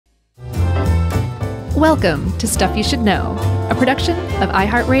Welcome to Stuff You Should Know, a production of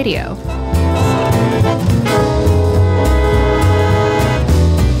iHeartRadio.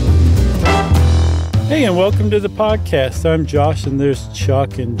 Hey, and welcome to the podcast. I'm Josh, and there's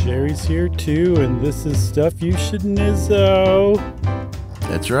Chuck, and Jerry's here too, and this is Stuff You Should Nizzo.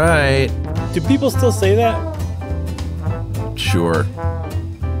 That's right. Do people still say that? Sure.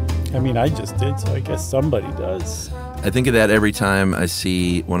 I mean, I just did, so I guess somebody does. I think of that every time I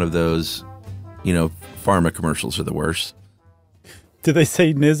see one of those, pharma commercials are the worst. Do they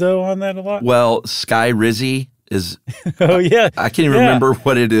say Nizzo on that a lot? Well, Sky Rizzy is... Oh, yeah. I can't even remember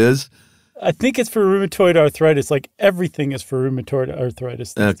what it is. I think it's for rheumatoid arthritis. Like, everything is for rheumatoid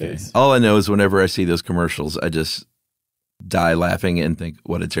arthritis these days. All I know is whenever I see those commercials, I just die laughing and think,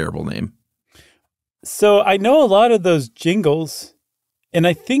 what a terrible name. So I know a lot of those jingles, and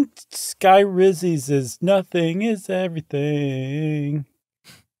I think Sky Rizzy's is nothing is everything.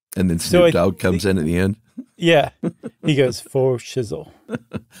 And then Snoop Dogg comes in at the end. Yeah. He goes, for shizzle.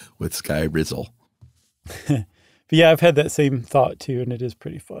 With Sky Rizzle. But yeah, I've had that same thought too, and it is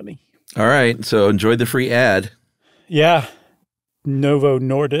pretty funny. All right. So enjoy the free ad. Yeah. Novo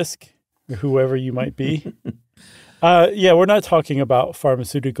Nordisk, or whoever you might be. Yeah, we're not talking about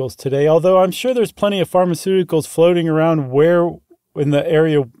pharmaceuticals today, although I'm sure there's plenty of pharmaceuticals floating around in the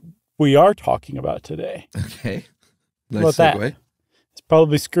area we are talking about today. Okay. Nice segue. That? It's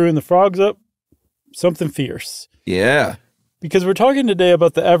probably screwing the frogs up. Something fierce. Yeah. Because we're talking today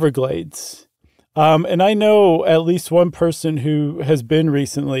about the Everglades. And I know at least one person who has been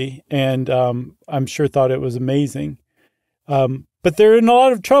recently, and I'm sure thought it was amazing. But they're in a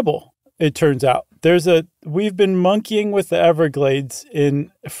lot of trouble, it turns out. We've been monkeying with the Everglades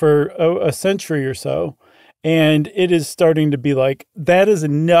for a century or so, and it is starting to be like, that is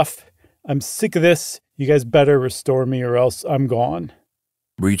enough. I'm sick of this. You guys better restore me or else I'm gone.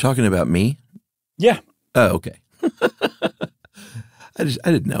 Were you talking about me? Yeah. Oh, okay. I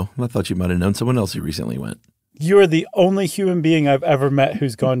didn't know. I thought you might have known someone else who recently went. You are the only human being I've ever met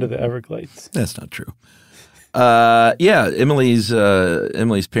who's gone to the Everglades. That's not true. Yeah, Emily's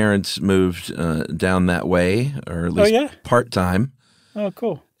parents moved down that way, or at least part-time. Oh,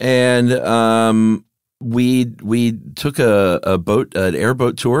 cool. And we took an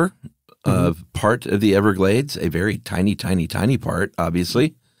airboat tour of part of the Everglades, a very tiny, tiny, tiny part,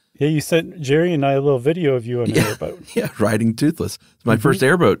 obviously. Yeah, you sent Jerry and I a little video of you on an airboat. Yeah, riding toothless. It's my first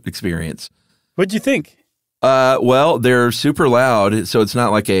airboat experience. What'd you think? Well, they're super loud, so it's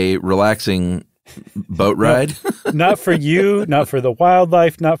not like a relaxing boat ride. Not for you, not for the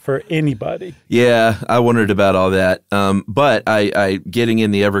wildlife, not for anybody. Yeah, I wondered about all that. But I getting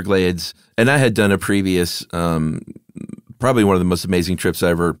in the Everglades, and I had done a previous, probably one of the most amazing trips I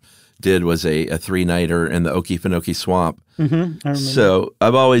ever did was a 3-nighter in the Okefenokee Swamp. I remember. So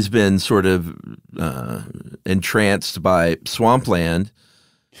I've always been sort of entranced by swampland.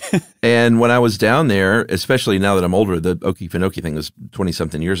 And when I was down there, especially now that I'm older, the Okefenokee thing was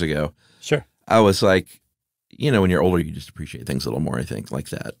 20-something years ago. Sure. I was like, when you're older, you just appreciate things a little more, I think, like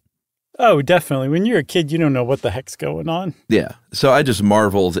that. Oh, definitely. When you're a kid, you don't know what the heck's going on. Yeah. So I just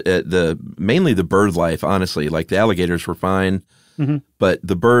marveled at mainly the bird life, honestly. Like the alligators were fine. But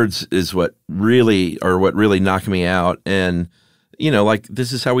the birds is what really knocked me out. And, like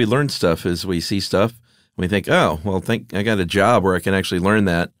this is how we learn stuff is we see stuff and we think, oh, well, I got a job where I can actually learn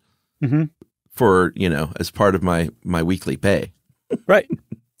that for, as part of my weekly pay. Right.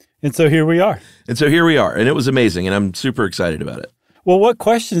 And so here we are. And it was amazing. And I'm super excited about it. Well, what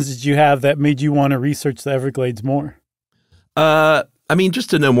questions did you have that made you want to research the Everglades more? I mean, just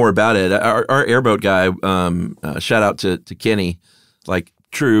to know more about it. Our airboat guy, shout out to Kenny, like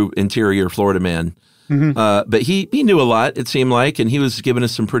true interior Florida man. But he knew a lot, it seemed like, and he was giving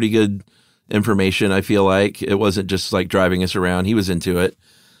us some pretty good information, I feel like. It wasn't just like driving us around. He was into it,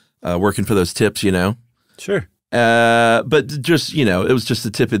 working for those tips, Sure. But just, it was just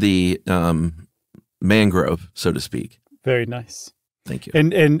the tip of the mangrove, so to speak. Very nice. Thank you.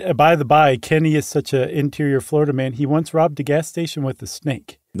 And by the by, Kenny is such an interior Florida man. He once robbed a gas station with a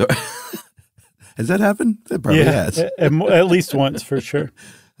snake. No. Has that happened? That probably has. At least once, for sure.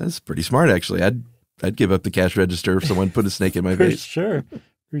 That's pretty smart, actually. I'd give up the cash register if someone put a snake in my face. For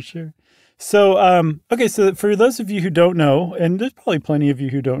sure. So, okay, so for those of you who don't know, and there's probably plenty of you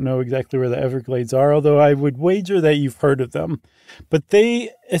who don't know exactly where the Everglades are, although I would wager that you've heard of them, but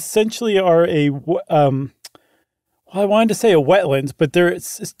they essentially are I wanted to say a wetlands, but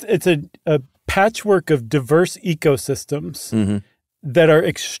it's a patchwork of diverse ecosystems that are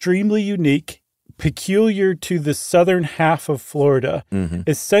extremely unique, peculiar to the southern half of Florida.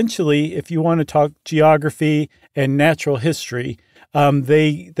 Essentially, if you want to talk geography and natural history,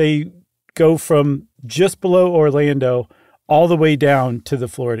 they go from just below Orlando, all the way down to the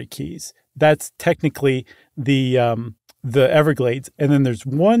Florida Keys. That's technically the Everglades. And then there's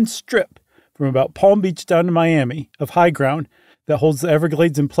one strip from about Palm Beach down to Miami of high ground that holds the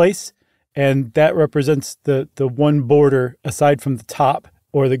Everglades in place. And that represents the one border aside from the top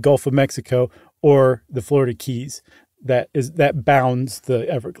or the Gulf of Mexico or the Florida Keys that bounds the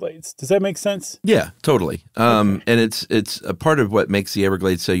Everglades. Does that make sense? Yeah, totally. And it's a part of what makes the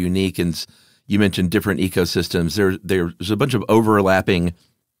Everglades so unique. And you mentioned different ecosystems. There's a bunch of overlapping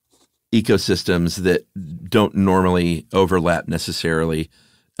ecosystems that don't normally overlap necessarily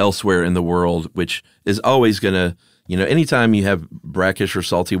elsewhere in the world, which is always going to, anytime you have brackish or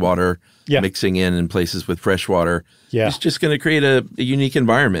salty water mixing in places with fresh water, it's just going to create a unique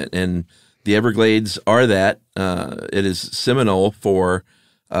environment. And the Everglades are that. It is Seminole for,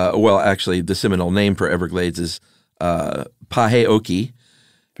 actually, the Seminole name for Everglades is Paheoki,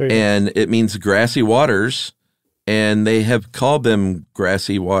 and it means grassy waters. And they have called them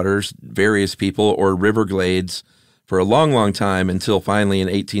grassy waters, various people, or riverglades for a long, long time until finally in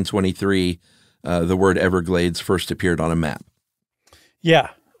 1823, the word Everglades first appeared on a map. Yeah.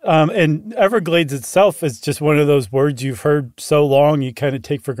 And Everglades itself is just one of those words you've heard so long you kind of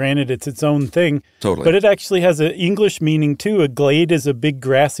take for granted it's its own thing. Totally. But it actually has an English meaning too. A glade is a big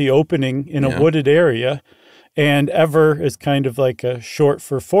grassy opening in a wooded area, and ever is kind of like a short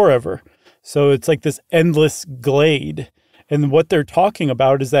for forever. So it's like this endless glade. And what they're talking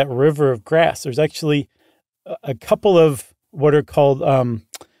about is that river of grass. There's actually a couple of what are called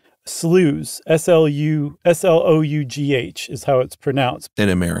sloughs, S-L-O-U-G-H is how it's pronounced. In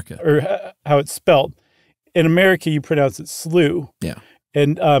America. Or how it's spelled. In America, you pronounce it slough. Yeah.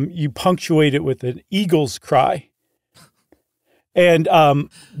 And you punctuate it with an eagle's cry. And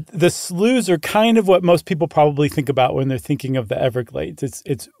the sloughs are kind of what most people probably think about when they're thinking of the Everglades.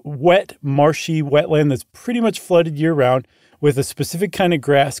 It's wet, marshy wetland that's pretty much flooded year-round with a specific kind of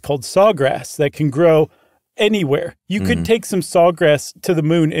grass called sawgrass that can grow anywhere. You could take some sawgrass to the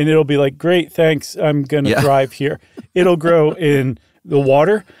moon and it'll be like, great, thanks, I'm going to thrive here. It'll grow in the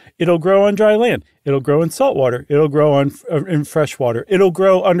water. It'll grow on dry land. It'll grow in salt water. It'll grow in fresh water. It'll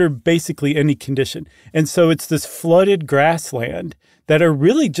grow under basically any condition. And so it's this flooded grassland that are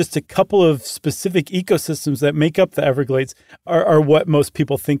really just a couple of specific ecosystems that make up the Everglades are what most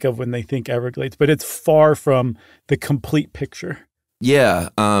people think of when they think Everglades. But it's far from the complete picture. Yeah.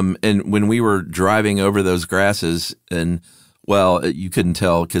 And when we were driving over those grasses, and, well, you couldn't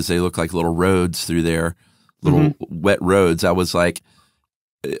tell because they look like little roads through there, little wet roads. I was like,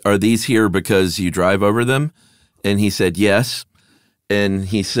 are these here because you drive over them? And he said, yes. And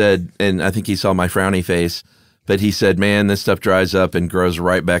he said, and I think he saw my frowny face, but he said, man, this stuff dries up and grows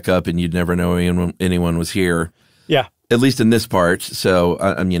right back up and you'd never know anyone was here. Yeah. At least in this part. So,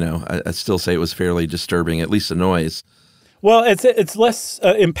 I still say it was fairly disturbing, at least the noise. Well, it's less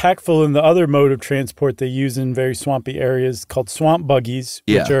impactful than the other mode of transport they use in very swampy areas called swamp buggies,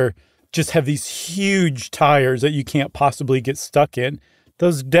 which are just have these huge tires that you can't possibly get stuck in.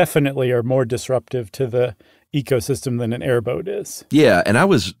 Those definitely are more disruptive to the ecosystem than an airboat is. Yeah, and I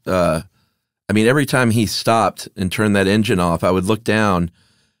was, every time he stopped and turned that engine off, I would look down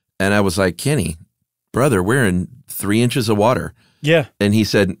and I was like, Kenny, brother, we're in 3 inches of water. Yeah. And he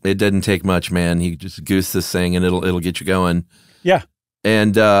said, it doesn't take much, man. You just goose this thing and it'll get you going. Yeah.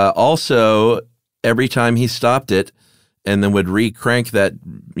 And also, every time he stopped it and then would re-crank that,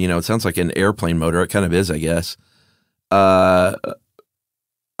 it sounds like an airplane motor. It kind of is, I guess. All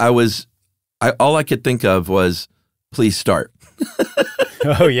I could think of was, please start.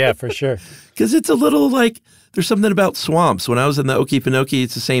 Oh, yeah, for sure. Because it's a little like, there's something about swamps. When I was in the Okefenokee,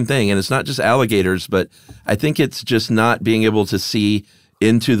 it's the same thing. And it's not just alligators, but I think it's just not being able to see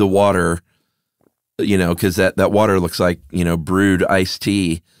into the water, because that water looks like, brewed iced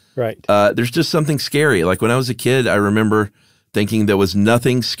tea. Right. There's just something scary. Like when I was a kid, I remember thinking there was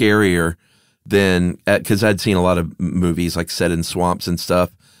nothing scarier than, because I'd seen a lot of movies like set in swamps and stuff.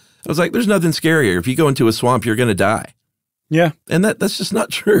 I was like, there's nothing scarier. If you go into a swamp, you're going to die. Yeah. And that's just not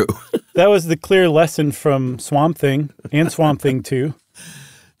true. That was the clear lesson from Swamp Thing and Swamp Thing 2.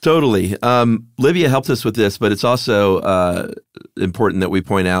 Totally. Livia helped us with this, but it's also important that we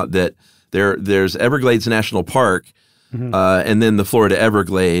point out that there's Everglades National Park and then the Florida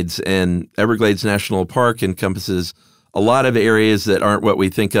Everglades. And Everglades National Park encompasses a lot of areas that aren't what we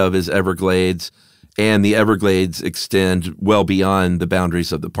think of as Everglades, and the Everglades extend well beyond the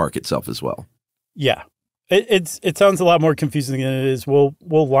boundaries of the park itself as well. Yeah. It sounds a lot more confusing than it is. We'll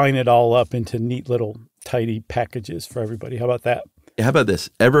line it all up into neat little tidy packages for everybody. How about that? How about this?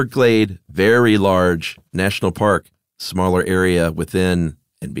 Everglade, very large national park, smaller area within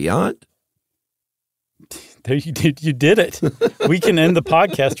and beyond. There you did it. We can end the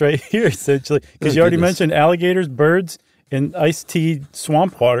podcast right here, essentially, because you already mentioned alligators, birds, and iced tea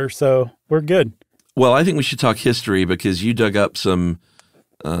swamp water, so we're good. Well, I think we should talk history because you dug up some,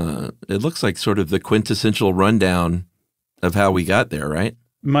 it looks like sort of the quintessential rundown of how we got there, right?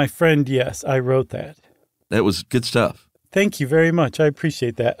 My friend, yes, I wrote that. That was good stuff. Thank you very much. I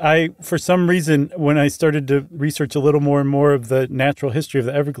appreciate that. For some reason, when I started to research a little more and more of the natural history of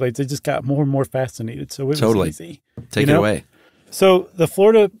the Everglades, I just got more and more fascinated. So it was easy. Take it away. So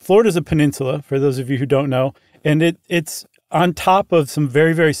Florida's a peninsula, for those of you who don't know, and it's on top of some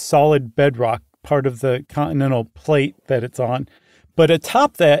very, very solid bedrock, part of the continental plate that it's on. But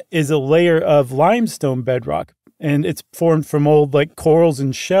atop that is a layer of limestone bedrock, and it's formed from old like corals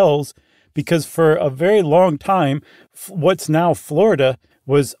and shells, because for a very long time, what's now Florida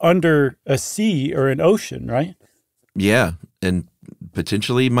was under a sea or an ocean, right? Yeah, and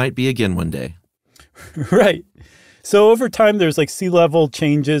potentially might be again one day. Right. So over time, there's like sea level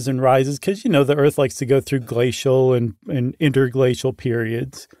changes and rises because, the Earth likes to go through glacial and interglacial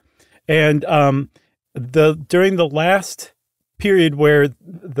periods. And during the last period where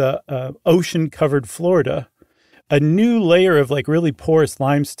the ocean covered Florida, a new layer of like really porous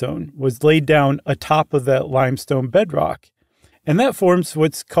limestone was laid down atop of that limestone bedrock. And that forms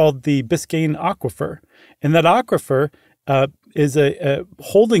what's called the Biscayne Aquifer. And that aquifer is a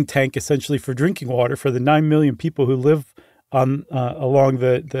holding tank essentially for drinking water for the 9 million people who live on along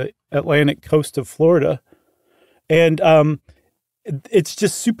the Atlantic coast of Florida. And it's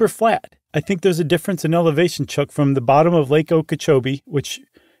just super flat. I think there's a difference in elevation, Chuck, from the bottom of Lake Okeechobee, which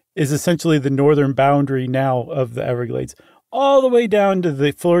is essentially the northern boundary now of the Everglades, all the way down to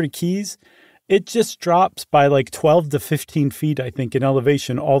the Florida Keys. It just drops by like 12 to 15 feet, I think, in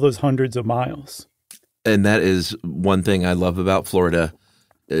elevation, all those hundreds of miles. And that is one thing I love about Florida,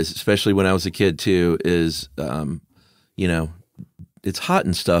 especially when I was a kid too, is, it's hot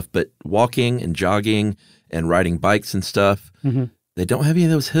and stuff, but walking and jogging and riding bikes and stuff, they don't have any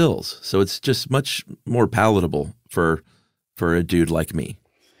of those hills. So it's just much more palatable for a dude like me.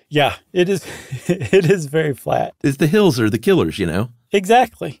 Yeah, it is. It is very flat. It's the hills are the killers,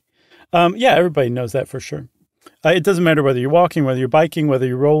 Exactly. Yeah, everybody knows that for sure. It doesn't matter whether you're walking, whether you're biking, whether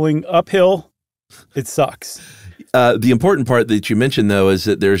you're rolling uphill. It sucks. The important part that you mentioned, though, is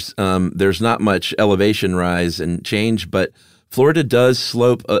that there's not much elevation rise and change, but Florida does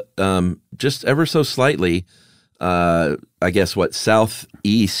slope just ever so slightly. I guess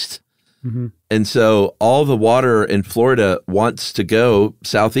southeast. Mm-hmm. And so all the water in Florida wants to go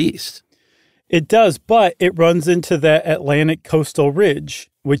southeast. It does, but it runs into that Atlantic coastal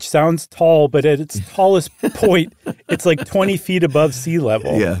ridge, which sounds tall, but at its tallest point, it's like 20 feet above sea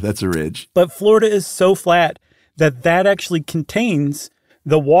level. Yeah, that's a ridge. But Florida is so flat that actually contains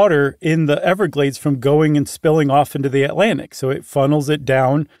the water in the Everglades from going and spilling off into the Atlantic. So it funnels it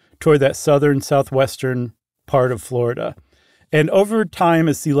down toward that southern, southwestern part of Florida. And over time,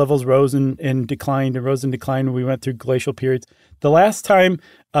 as sea levels rose and declined, we went through glacial periods. The last time,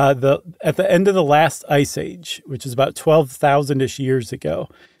 at the end of the last ice age, which is about 12,000-ish years ago,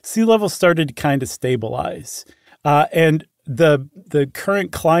 sea levels started to kind of stabilize. And the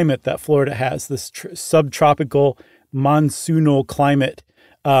current climate that Florida has, this subtropical monsoonal climate,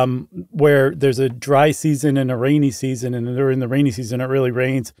 where there's a dry season and a rainy season, and during the rainy season, it really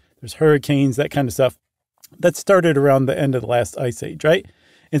rains. There's hurricanes, that kind of stuff. That started around the end of the last ice age, right?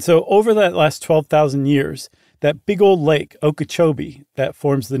 And so over that last 12,000 years, that big old lake, Okeechobee, that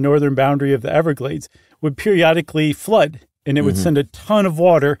forms the northern boundary of the Everglades, would periodically flood, and it would send a ton of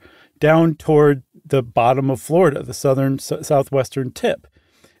water down toward the bottom of Florida, the southern, southwestern tip.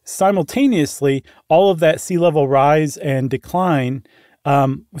 Simultaneously, all of that sea level rise and decline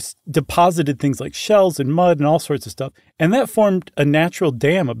deposited things like shells and mud and all sorts of stuff, and that formed a natural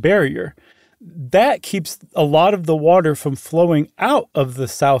dam, a barrier. That keeps a lot of the water from flowing out of the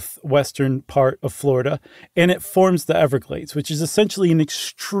southwestern part of Florida, and it forms the Everglades, which is essentially an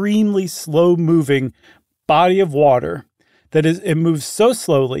extremely slow-moving body of water it moves so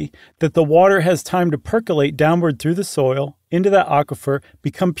slowly that the water has time to percolate downward through the soil into that aquifer,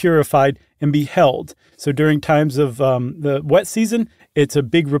 become purified, and be held. So during times of the wet season, it's a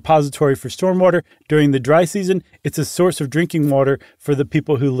big repository for stormwater. During the dry season, it's a source of drinking water for the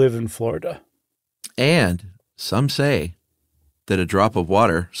people who live in Florida. And some say that a drop of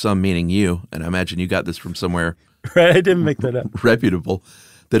water, some meaning you, and I imagine you got this from somewhere right, I didn't make that up. Reputable,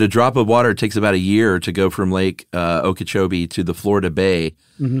 that a drop of water takes about a year to go from Lake Okeechobee to the Florida Bay,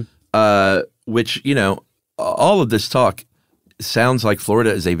 which, all of this talk sounds like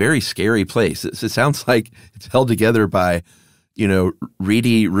Florida is a very scary place. It sounds like it's held together by,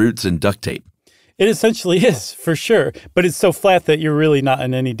 reedy roots and duct tape. It essentially is, for sure. But it's so flat that you're really not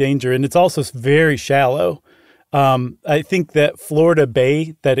in any danger. And it's also very shallow. I think that Florida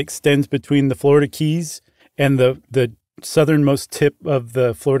Bay that extends between the Florida Keys and the southernmost tip of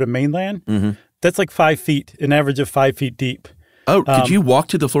the Florida mainland, that's like 5 feet, an average of 5 feet deep. Oh, did you walk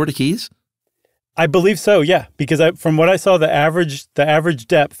to the Florida Keys? I believe so, yeah. Because from what I saw, the average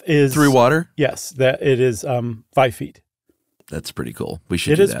depth is through water. Yes, that it is 5 feet. That's pretty cool. We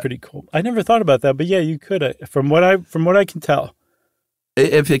should do that. It is pretty cool. I never thought about that, but yeah, you could. From what I can tell,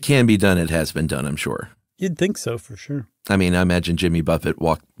 if it can be done, it has been done. I'm sure. You'd think so, for sure. I mean, I imagine Jimmy Buffett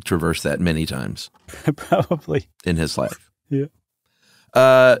traversed that many times. Probably in his life. Yeah.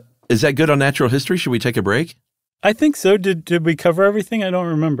 Is that good on natural history? Should we take a break? I think so. Did we cover everything? I don't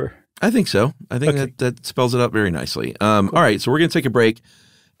remember. I think so. I think that spells it out very nicely. Cool. All right, so we're going to take a break.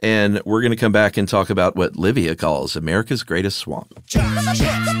 And we're going to come back and talk about what Livia calls America's greatest swamp.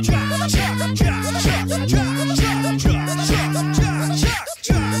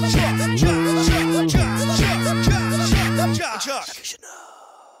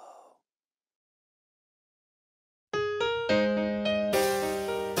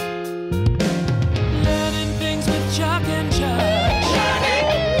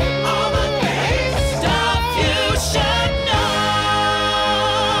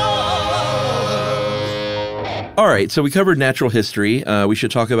 All right, so we covered natural history. We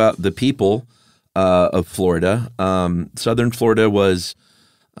should talk about the people of Florida. Southern Florida was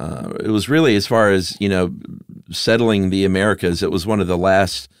really, as far as, settling the Americas, it was one of the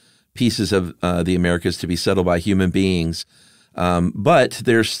last pieces of the Americas to be settled by human beings. But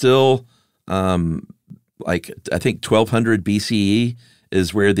there's still, I think 1200 BCE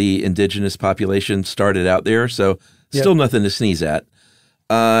is where the indigenous population started out there. So still nothing to sneeze at.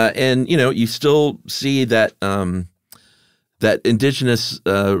 And you still see that that indigenous,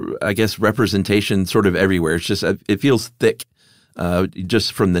 I guess, representation sort of everywhere. It's just it feels thick,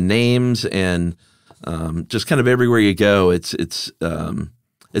 just from the names and just kind of everywhere you go. It's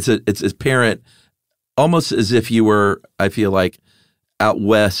apparent, almost as if you were, I feel like, out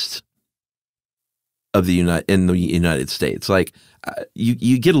west of the United States. Like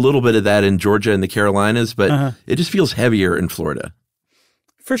you get a little bit of that in Georgia and the Carolinas, but it just feels heavier in Florida.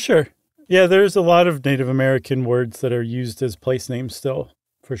 For sure. Yeah, there's a lot of Native American words that are used as place names still,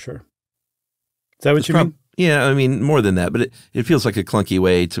 for sure. Is that what you mean? Yeah, I mean, more than that, but it feels like a clunky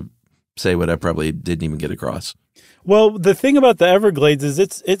way to say what I probably didn't even get across. Well, the thing about the Everglades is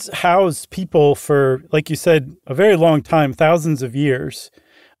it's housed people for, like you said, a very long time, thousands of years.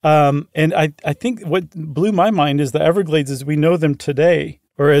 And I think what blew my mind is the Everglades as we know them today,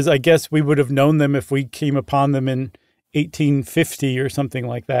 or as I guess we would have known them if we came upon them in 1850 or something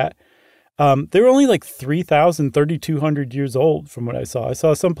like that. They were only like 3,000, 3,200 years old from what I saw. I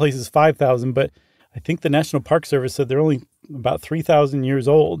saw some places 5,000, but I think the National Park Service said they're only about 3,000 years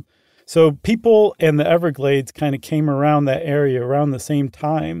old. So people and the Everglades kind of came around that area around the same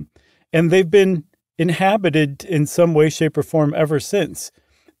time. And they've been inhabited in some way, shape, or form ever since.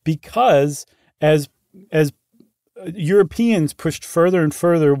 Because as Europeans pushed further and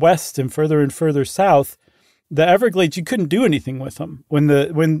further west and further south, the Everglades, you couldn't do anything with them.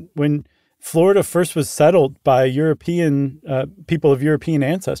 When Florida first was settled by European people of European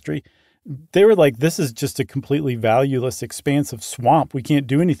ancestry, they were like, this is just a completely valueless expanse of swamp. We can't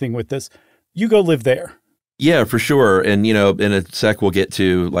do anything with this. You go live there. Yeah, for sure. And, in a sec, we'll get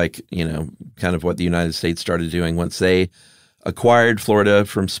to kind of what the United States started doing once they acquired Florida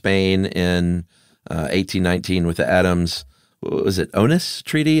from Spain in 1819 with the Adams, what was it, Onus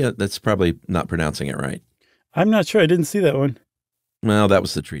Treaty? That's probably not pronouncing it right. I'm not sure. I didn't see that one. Well, that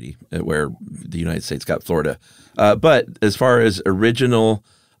was the treaty where the United States got Florida. But as far as original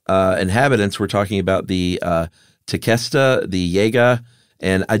inhabitants, we're talking about the Tequesta, the Yega,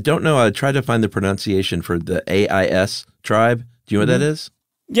 and I don't know. I tried to find the pronunciation for the AIS tribe. Do you know what that is?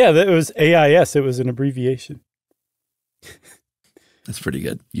 Yeah, that was AIS. It was an abbreviation. That's pretty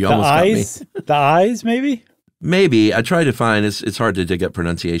good. You almost got me. The eyes, maybe? Maybe. I try to find, it's hard to dig up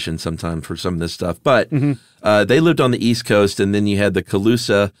pronunciation sometimes for some of this stuff, but they lived on the East Coast, and then you had the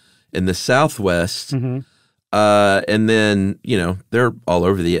Calusa in the Southwest, and then, they're all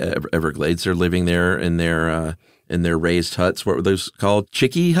over the Everglades. They're living there in their raised huts. What were those called?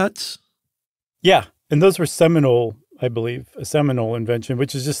 Chickee huts? Yeah, and those were Seminole, I believe, a Seminole invention,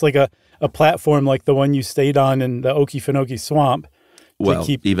 which is just like a platform like the one you stayed on in the Okefenokee Swamp. Well,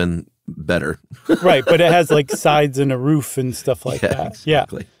 even better. Right, but it has like sides and a roof and stuff like that.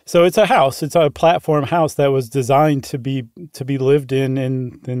 Exactly. Yeah. So it's a house. It's a platform house that was designed to be lived in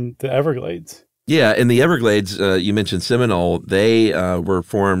the Everglades. Yeah, in the Everglades, you mentioned Seminole. They were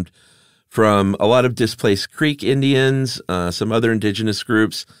formed from a lot of displaced Creek Indians, some other indigenous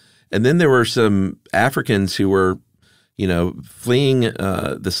groups. And then there were some Africans who were, fleeing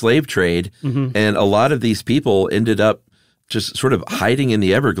the slave trade. And a lot of these people ended up just sort of hiding in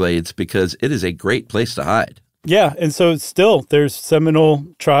the Everglades because it is a great place to hide. Yeah, and so still there's Seminole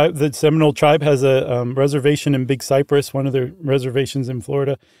tribe. The Seminole tribe has a reservation in Big Cypress, one of the reservations in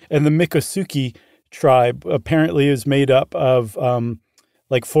Florida. And the Miccosukee tribe apparently is made up of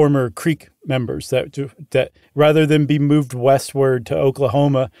like former Creek members that rather than be moved westward to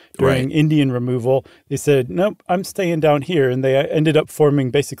Oklahoma during Indian removal, they said, nope, I'm staying down here. And they ended up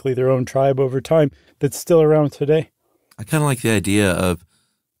forming basically their own tribe over time that's still around today. I kind of like the idea of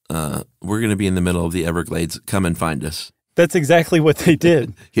we're going to be in the middle of the Everglades. Come and find us. That's exactly what they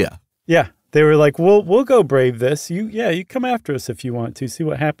did. Yeah. Yeah. They were like, we'll go brave this. You come after us if you want to. See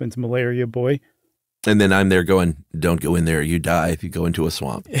what happens, malaria boy. And then I'm there going, don't go in there. You die if you go into a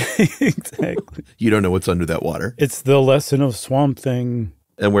swamp. Exactly. You don't know what's under that water. It's the lesson of Swamp Thing.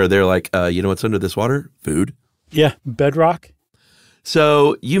 And where they're like, you know what's under this water? Food. Yeah. Bedrock.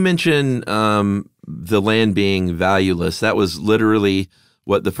 So you mentioned the land being valueless. That was literally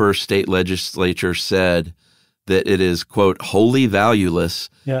what the first state legislature said, that it is, quote, wholly valueless.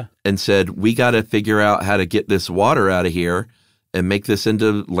 Yeah. And said, we got to figure out how to get this water out of here and make this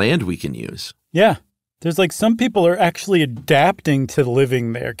into land we can use. Yeah. There's like some people are actually adapting to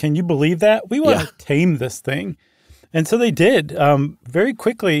living there. Can you believe that? We want to tame this thing. And so they did. Very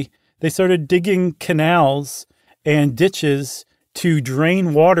quickly, they started digging canals and ditches to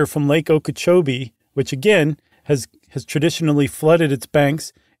drain water from Lake Okeechobee, which again has traditionally flooded its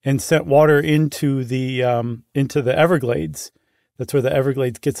banks and sent water into the Everglades. That's where the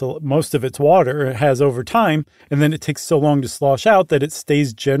Everglades gets most of its water. It has over time, and then it takes so long to slosh out that it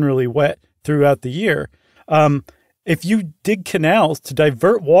stays generally wet throughout the year. If you dig canals to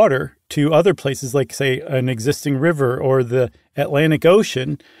divert water to other places, like, say, an existing river or the Atlantic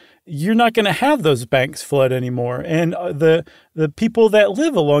Ocean, you're not going to have those banks flood anymore. And the people that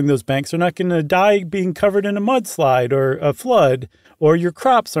live along those banks are not going to die being covered in a mudslide or a flood, or your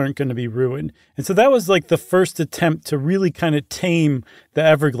crops aren't going to be ruined. And so that was like the first attempt to really kind of tame the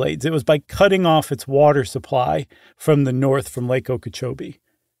Everglades. It was by cutting off its water supply from the north, from Lake Okeechobee.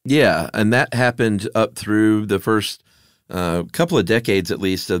 Yeah, and that happened up through the first couple of decades, at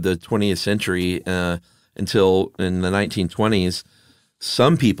least, of the 20th century until in the 1920s.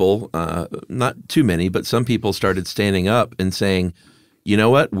 Some people, not too many, but some people started standing up and saying, you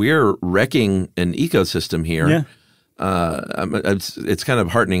know what, we're wrecking an ecosystem here. Yeah. It's kind of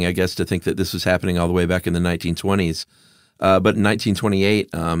heartening, I guess, to think that this was happening all the way back in the 1920s. But in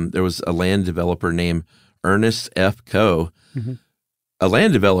 1928, there was a land developer named Ernest F. Coe, a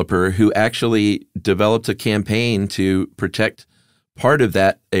land developer who actually developed a campaign to protect part of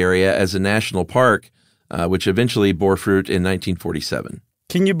that area as a national park, which eventually bore fruit in 1947.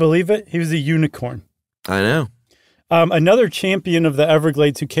 Can you believe it? He was a unicorn. I know. Another champion of the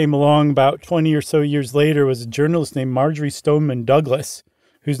Everglades who came along about 20 or so years later was a journalist named Marjorie Stoneman Douglas,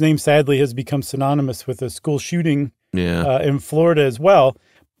 whose name sadly has become synonymous with a school shooting in Florida as well.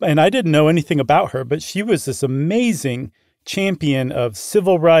 And I didn't know anything about her, but she was this amazing champion of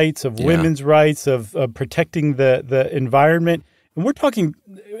civil rights, of women's rights, of protecting the environment. And we're talking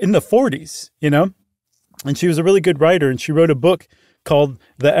in the 40s, And she was a really good writer, and she wrote a book called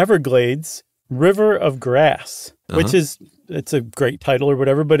The Everglades, River of Grass, which it's a great title or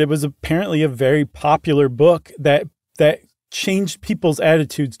whatever, but it was apparently a very popular book that changed people's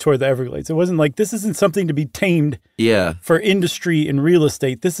attitudes toward the Everglades. It wasn't like, this isn't something to be tamed for industry and real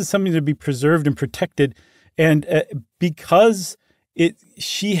estate. This is something to be preserved and protected. And because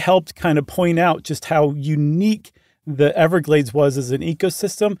she helped kind of point out just how unique the Everglades was as an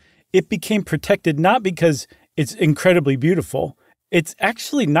ecosystem, it became protected not because it's incredibly beautiful. It's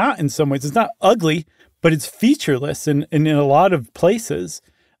actually not in some ways. It's not ugly, but it's featureless in a lot of places.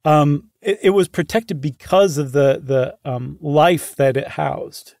 It was protected because of the life that it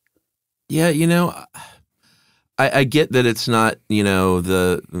housed. Yeah, I get that it's not,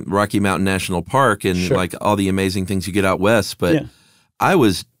 the Rocky Mountain National Park and like all the amazing things you get out west, but I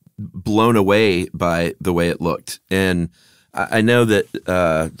was blown away by the way it looked. And I know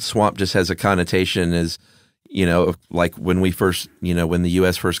that swamp just has a connotation as, like when we first, when the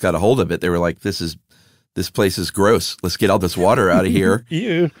U.S. first got a hold of it, they were like, this place is gross. Let's get all this water out of here.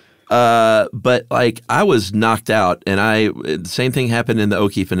 Ew. But like I was knocked out, and the same thing happened in the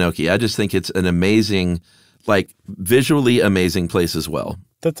Okefenokee. I just think it's an amazing, like visually amazing place as well.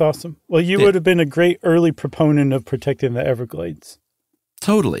 That's awesome. Well, you would have been a great early proponent of protecting the Everglades.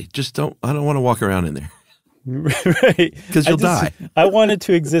 Totally. I don't want to walk around in there. Right. Because you'll die. I wanted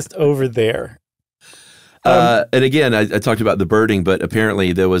to exist over there. And again, I talked about the birding, but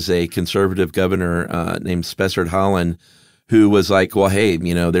apparently there was a conservative governor named Spessard Holland who was like, well, hey,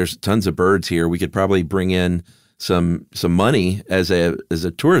 there's tons of birds here. We could probably bring in some money as a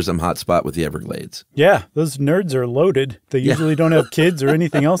tourism hotspot with the Everglades. Yeah, those nerds are loaded. They usually don't have kids or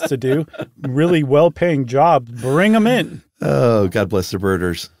anything else to do. Really well-paying job. Bring them in. Oh, God bless the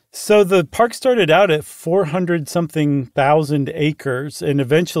birders. So the park started out at 400-something thousand acres and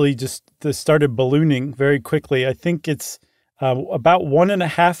eventually just started ballooning very quickly. I think it's about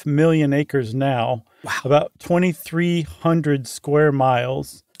 1.5 million acres now. Wow. About 2,300 square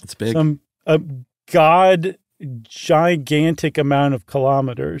miles. That's big. Gigantic amount of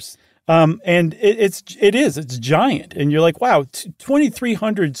kilometers. And it's giant. And you're like, wow,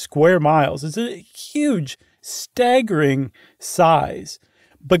 2,300 square miles is a huge, staggering size.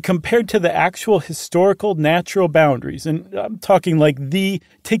 But compared to the actual historical natural boundaries, and I'm talking like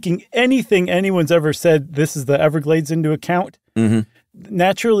taking anything anyone's ever said, this is the Everglades into account,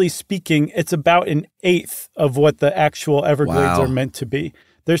 naturally speaking, it's about 1/8 of what the actual Everglades are meant to be.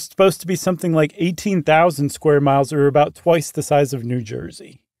 They're supposed to be something like 18,000 square miles, or about twice the size of New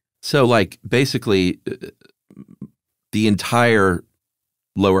Jersey. So like basically the entire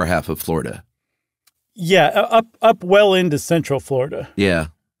lower half of Florida. Yeah, up well into central Florida. Yeah.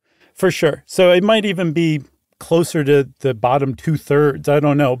 For sure. So it might even be closer to the bottom 2/3. I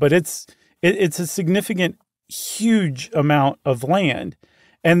don't know. But it's a significant, huge amount of land.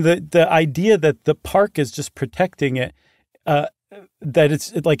 And the idea that the park is just protecting it, that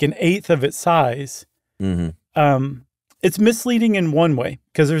it's like 1/8 of its size, it's misleading in one way,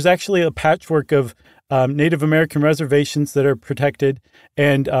 because there's actually a patchwork of Native American reservations that are protected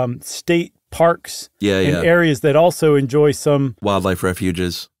and state parks and areas that also enjoy some wildlife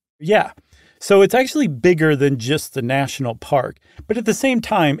refuges. Yeah. So it's actually bigger than just the national park. But at the same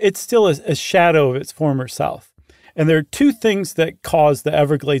time, it's still a shadow of its former self. And there are two things that cause the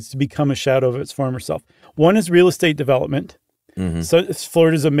Everglades to become a shadow of its former self. One is real estate development. So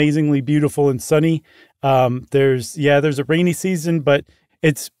Florida's amazingly beautiful and sunny. There's a rainy season, but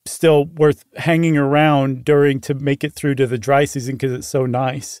it's still worth hanging around to make it through to the dry season because it's so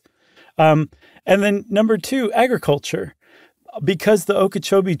nice. And then number two, agriculture. Because the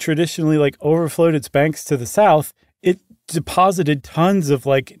Okeechobee traditionally overflowed its banks to the south, it deposited tons of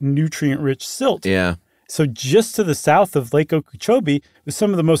nutrient-rich silt. Yeah. So just to the south of Lake Okeechobee was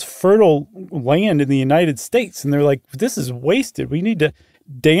some of the most fertile land in the United States. And they're like, this is wasted. We need to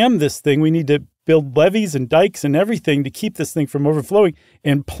dam this thing. We need to build levees and dikes and everything to keep this thing from overflowing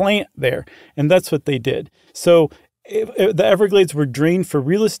and plant there. And that's what they did. So the Everglades were drained for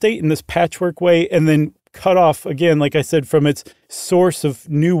real estate in this patchwork way, and then cut off, again, like I said, from its source of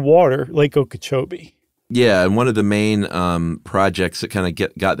new water, Lake Okeechobee. Yeah, and one of the main projects that kind of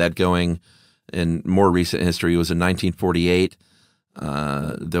got that going in more recent history was in 1948.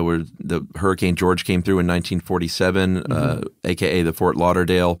 The Hurricane George came through in 1947, a.k.a. the Fort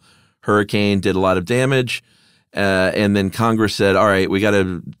Lauderdale hurricane, did a lot of damage. And then Congress said, all right, we got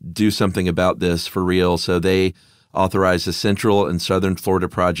to do something about this for real. So they authorized the Central and Southern Florida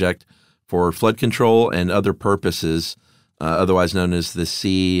Project for flood control and other purposes, otherwise known as the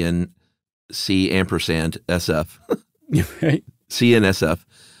C&SF. Right. CNSF.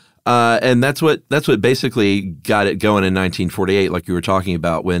 And that's what basically got it going in 1948, like you were talking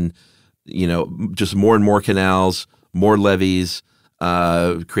about, when, just more and more canals, more levees,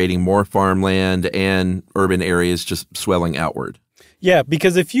 creating more farmland and urban areas just swelling outward. Yeah,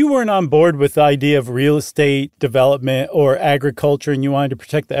 because if you weren't on board with the idea of real estate development or agriculture and you wanted to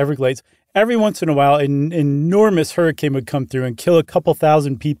protect the Everglades, every once in a while, an enormous hurricane would come through and kill a couple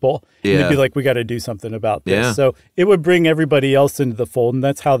thousand people. Yeah. And they'd be like, we got to do something about this. Yeah. So it would bring everybody else into the fold, and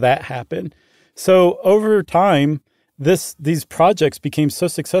that's how that happened. So over time, these projects became so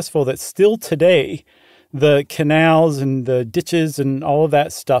successful that still today, the canals and the ditches and all of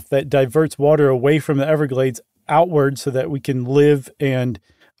that stuff that diverts water away from the Everglades outward so that we can live and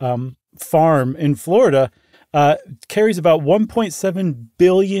farm in Florida carries about 1.7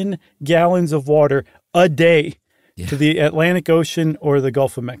 billion gallons of water a day to the Atlantic Ocean or the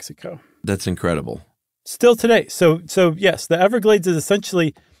Gulf of Mexico. That's incredible. Still today. So yes, the Everglades is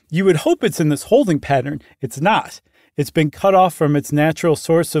essentially, you would hope it's in this holding pattern. It's not. It's been cut off from its natural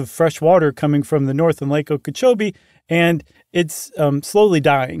source of fresh water coming from the north in Lake Okeechobee, and it's slowly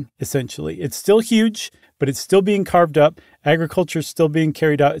dying, essentially. It's still huge, but it's still being carved up. Agriculture is still being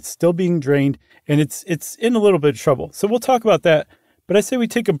carried out. It's still being drained, and it's in a little bit of trouble. So we'll talk about that. But I say we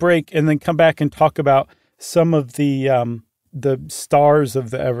take a break and then come back and talk about some of the stars of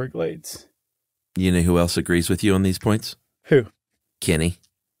the Everglades. You know who else agrees with you on these points? Who? Kenny.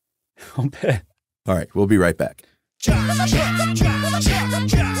 I'll bet. All right, we'll be right back.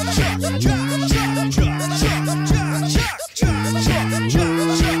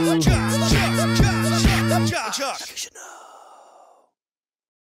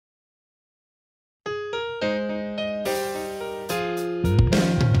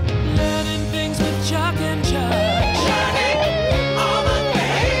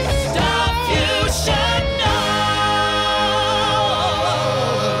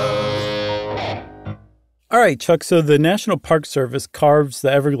 All right, Chuck. So the National Park Service carves the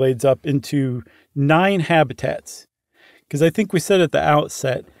Everglades up into 9 habitats. Because I think we said at the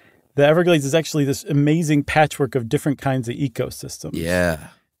outset, the Everglades is actually this amazing patchwork of different kinds of ecosystems. Yeah.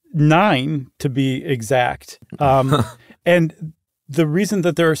 9, to be exact. And the reason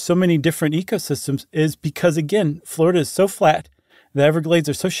that there are so many different ecosystems is because, again, Florida is so flat, the Everglades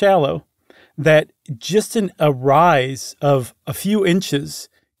are so shallow, that just a rise of a few inches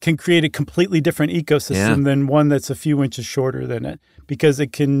can create a completely different ecosystem than one that's a few inches shorter than it, because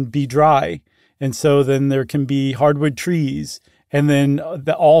it can be dry. And so then there can be hardwood trees, and then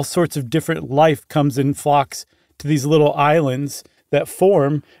all sorts of different life comes in flocks to these little islands that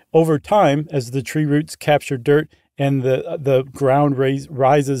form over time as the tree roots capture dirt and the ground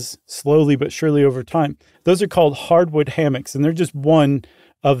rises slowly but surely over time. Those are called hardwood hammocks, and they're just one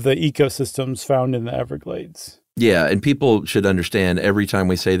of the ecosystems found in the Everglades. Yeah, and people should understand every time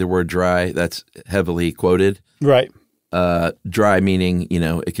we say the word dry, that's heavily quoted. Right. Dry meaning,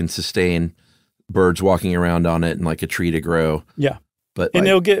 it can sustain birds walking around on it and like a tree to grow. Yeah. But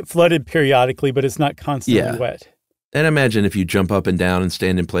it'll get flooded periodically, but it's not constantly wet. And imagine if you jump up and down and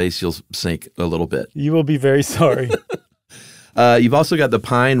stand in place, you'll sink a little bit. You will be very sorry. You've also got the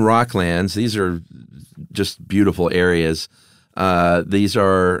pine rocklands. These are just beautiful areas. These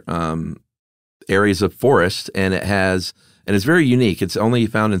are areas of forest, and it's very unique. It's only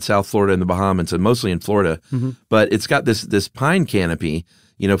found in South Florida and the Bahamas, and mostly in Florida. Mm-hmm. But it's got this pine canopy.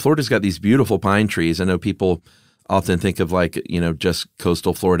 Florida's got these beautiful pine trees. I know people often think of just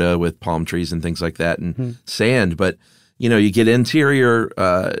coastal Florida with palm trees and things like that and sand. But, you get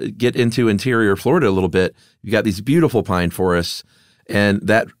into interior Florida a little bit. You've got these beautiful pine forests, and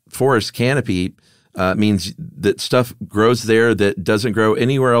that forest canopy means that stuff grows there that doesn't grow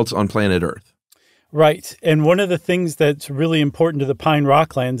anywhere else on planet Earth. Right. And one of the things that's really important to the pine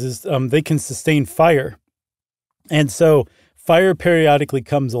rocklands is they can sustain fire. And so fire periodically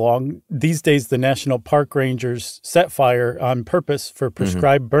comes along. These days, the national park rangers set fire on purpose for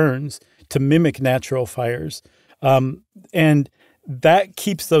prescribed burns to mimic natural fires. And that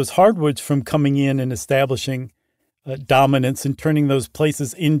keeps those hardwoods from coming in and establishing dominance and turning those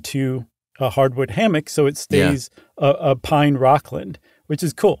places into a hardwood hammock. So it stays a pine rockland, which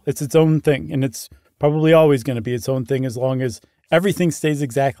is cool. It's its own thing. And it's probably always going to be its own thing as long as everything stays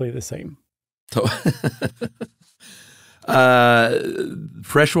exactly the same.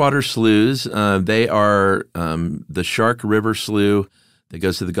 Freshwater sloughs, they are the Shark River Slough that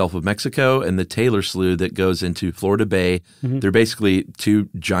goes to the Gulf of Mexico and the Taylor Slough that goes into Florida Bay. Mm-hmm. They're basically 2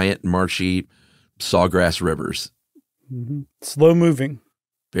 giant marshy sawgrass rivers. Mm-hmm. Slow moving.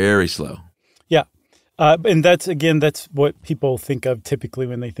 Very slow. Yeah. And that's what people think of typically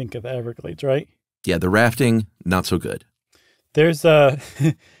when they think of the Everglades, right? Yeah, the rafting, not so good. There's marl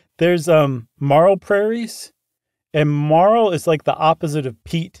prairies, and marl is like the opposite of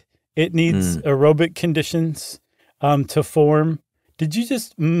peat. It needs aerobic conditions to form. Did you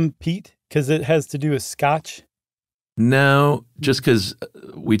just peat because it has to do with Scotch? No, just because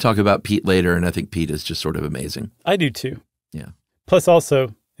we talk about peat later, and I think peat is just sort of amazing. I do too. Yeah. Plus,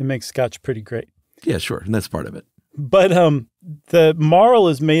 also, it makes Scotch pretty great. Yeah, sure, and that's part of it. But the marl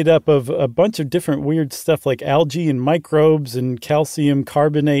is made up of a bunch of different weird stuff like algae and microbes and calcium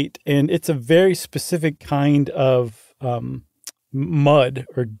carbonate, and it's a very specific kind of mud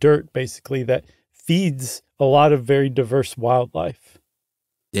or dirt, basically, that feeds a lot of very diverse wildlife.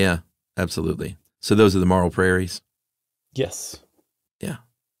 Yeah, absolutely. So those are the marl prairies? Yes. Yeah.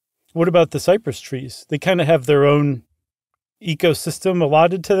 What about the cypress trees? They kind of have their own ecosystem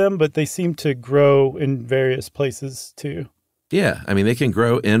allotted to them, but they seem to grow in various places too. Yeah. I mean, they can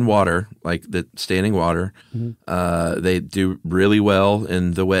grow in water, like the standing water. Mm-hmm. They do really well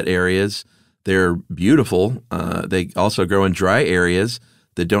in the wet areas. They're beautiful. They also grow in dry areas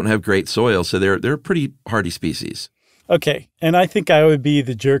that don't have great soil. So they're a pretty hardy species. Okay. And I think I would be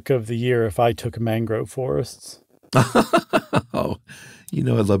the jerk of the year if I took mangrove forests. Oh, I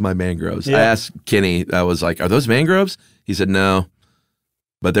love my mangroves. Yeah. I asked Kenny, I was like, are those mangroves? He said, no,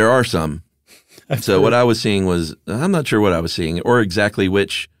 but there are some. So what I was seeing was, I'm not sure what I was seeing or exactly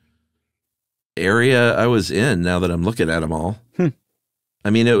which area I was in now that I'm looking at them all. I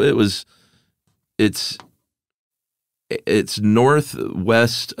mean, it's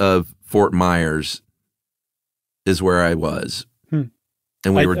northwest of Fort Myers is where I was.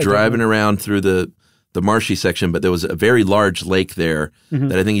 And we were driving around through the marshy section, but there was a very large lake there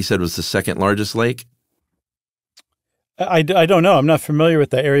that I think he said was the second largest lake. I don't know. I'm not familiar with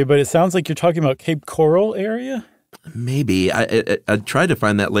that area, but it sounds like you're talking about Cape Coral area. Maybe. I tried to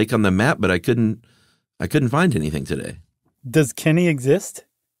find that lake on the map, but I couldn't find anything today. Does Kenny exist?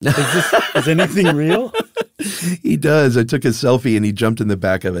 Is anything real? He does. I took a selfie and he jumped in the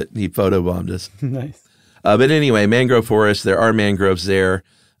back of it and he photobombed us. Nice. But anyway, mangrove forest, there are mangroves there.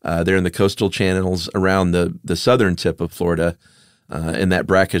 They're in the coastal channels around the southern tip of Florida in that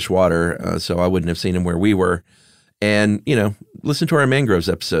brackish water. So I wouldn't have seen them where we were. And, listen to our mangroves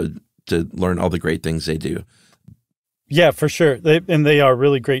episode to learn all the great things they do. Yeah, for sure. They are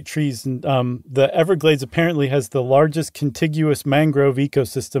really great trees. And the Everglades apparently has the largest contiguous mangrove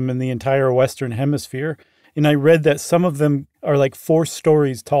ecosystem in the entire Western Hemisphere. And I read that some of them are like 4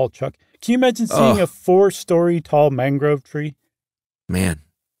 stories tall, Chuck. Can you imagine seeing a 4-story tall mangrove tree? Man,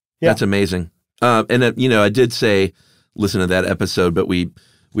 that's amazing. And I did say, listen to that episode, but we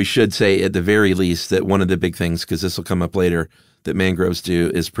should say at the very least that one of the big things, because this will come up later, that mangroves do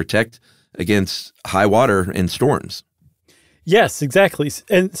is protect against high water and storms. Yes, exactly.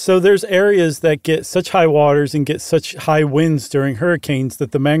 And so there's areas that get such high waters and get such high winds during hurricanes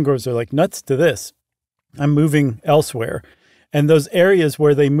that the mangroves are like, nuts to this. I'm moving elsewhere. And those areas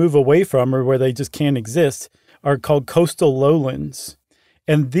where they move away from or where they just can't exist are called coastal lowlands.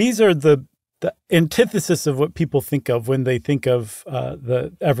 And these are the antithesis of what people think of when they think of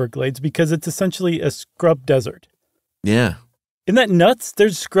the Everglades, because it's essentially a scrub desert. Yeah. Isn't that nuts?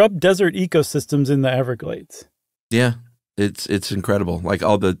 There's scrub desert ecosystems in the Everglades. Yeah. It's incredible. Like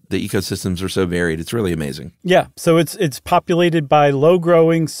all the ecosystems are so varied. It's really amazing. Yeah. So it's populated by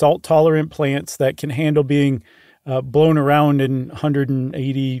low-growing, salt-tolerant plants that can handle being blown around in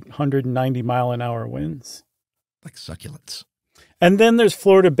 180, 190 mile an hour winds. Like succulents. And then there's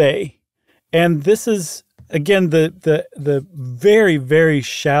Florida Bay. And this is, again, the very, very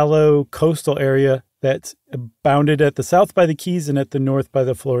shallow coastal area that's bounded at the south by the Keys and at the north by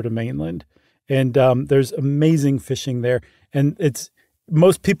the Florida mainland. And there's amazing fishing there. And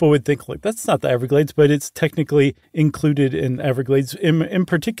most people would think, like, that's not the Everglades, but it's technically included in Everglades, in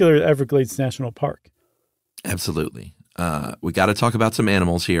particular, Everglades National Park. Absolutely. We got to talk about some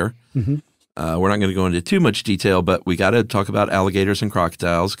animals here. Mm-hmm. We're not going to go into too much detail, but we got to talk about alligators and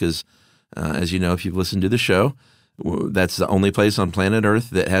crocodiles because, as you know, if you've listened to the show, that's the only place on planet Earth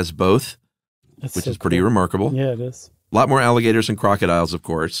that has both, which is pretty remarkable. Yeah, it is. A lot more alligators and crocodiles, of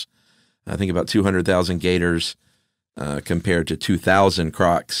course. I think about 200,000 gators compared to 2,000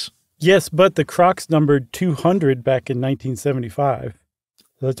 crocs. Yes, but the crocs numbered 200 back in 1975.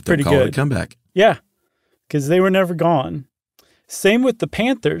 So that's pretty good. Don't call it a comeback. Yeah, because they were never gone. Same with the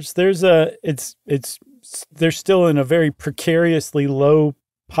panthers. They're still in a very precariously low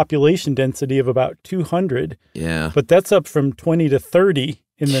population density of about 200. Yeah. But that's up from 20 to 30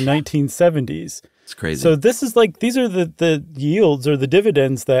 in the 1970s. It's crazy. So this is like, these are the yields or the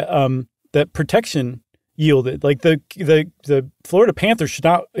dividends that that protection yielded. Like the Florida panther should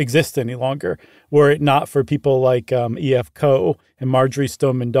not exist any longer were it not for people like E.F. Coe and Marjorie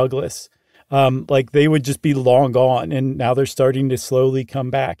Stoneman Douglas. Like they would just be long gone, and now they're starting to slowly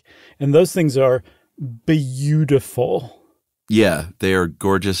come back. And those things are beautiful. Yeah, they are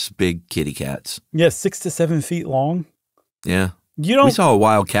gorgeous big kitty cats. Yeah, 6 to 7 feet long. Yeah. We saw a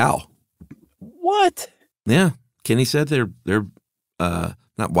wild cow. What? Yeah. Kenny said they're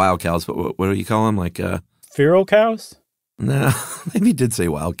not wild cows, but what do you call them? Like feral cows? No, maybe he did say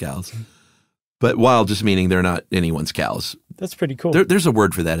wild cows. But wild just meaning they're not anyone's cows. That's pretty cool. There's a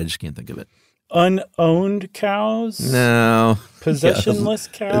word for that. I just can't think of it. Unowned cows? No.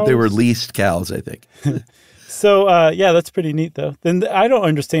 Possessionless cows? They were leased cows, I think. So, yeah, that's pretty neat, though. Then I don't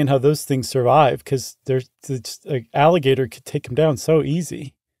understand how those things survive because an alligator could take them down so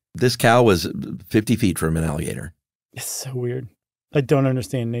easy. This cow was 50 feet from an alligator. It's so weird. I don't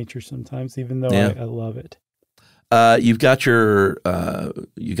understand nature sometimes, even though I love it. You've got your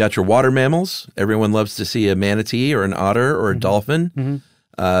water mammals. Everyone loves to see a manatee or an otter or a dolphin.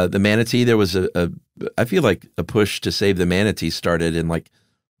 Mm-hmm. The manatee, there was I feel like a push to save the manatee started in like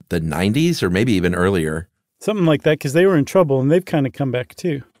the 90s or maybe even earlier. Something like that, because they were in trouble and they've kind of come back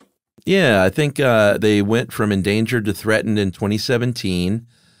too. Yeah, I think they went from endangered to threatened in 2017.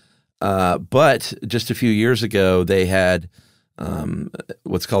 But just a few years ago, they had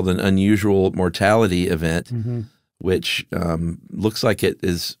what's called an unusual mortality event which looks like it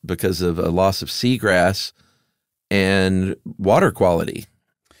is because of a loss of seagrass and water quality.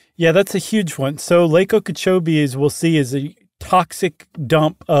 Yeah, that's a huge one. So Lake Okeechobee, as we'll see, is a toxic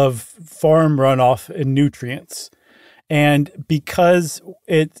dump of farm runoff and nutrients. And because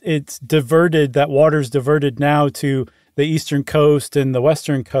it's diverted, that water's diverted now to the eastern coast and the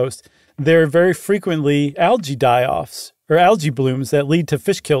western coast, there are very frequently algae die-offs or algae blooms that lead to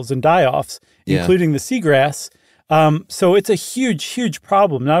fish kills and die-offs, including the seagrass. So it's a huge, huge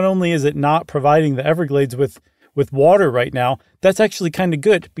problem. Not only is it not providing the Everglades with water right now, that's actually kind of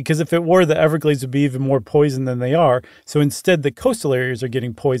good, because if it were, the Everglades would be even more poisoned than they are. So instead, the coastal areas are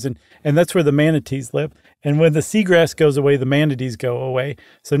getting poisoned, and that's where the manatees live. And when the seagrass goes away, the manatees go away.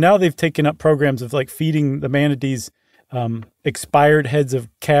 So now they've taken up programs of like feeding the manatees expired heads of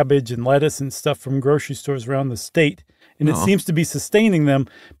cabbage and lettuce and stuff from grocery stores around the state. And it seems to be sustaining them.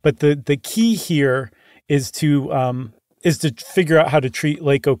 But the key here is to figure out how to treat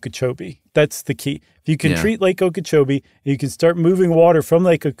Lake Okeechobee. That's the key. If you can treat Lake Okeechobee, you can start moving water from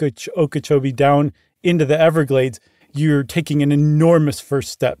Lake Okeechobee down into the Everglades, you're taking an enormous first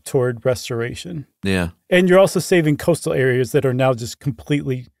step toward restoration. Yeah. And you're also saving coastal areas that are now just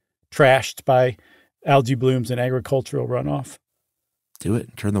completely trashed by algae blooms and agricultural runoff. Do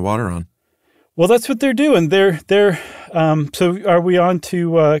it. Turn the water on. Well, that's what they're doing. So are we on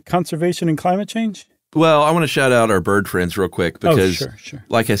to conservation and climate change? Well, I want to shout out our bird friends real quick because, sure.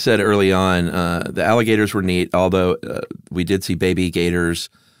 like I said early on, the alligators were neat, although we did see baby gators,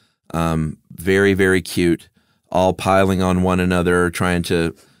 very, very cute, all piling on one another, trying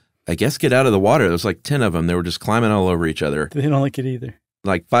to, I guess, get out of the water. There was like 10 of them. They were just climbing all over each other. They don't like it either.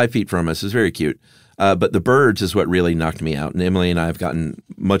 Like 5 feet from us. It was very cute. But the birds is what really knocked me out. And Emily and I have gotten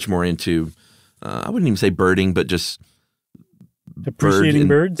much more into, I wouldn't even say birding, but just appreciating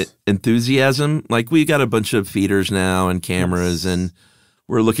birds enthusiasm. Like we got a bunch of feeders now and cameras, and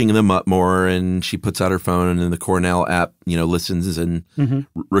we're looking them up more. And she puts out her phone, and the Cornell app, listens and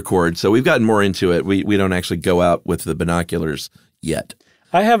records. So we've gotten more into it. We don't actually go out with the binoculars yet.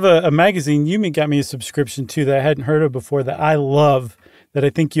 I have a magazine. Yumi got me a subscription to that I hadn't heard of before that I love, that I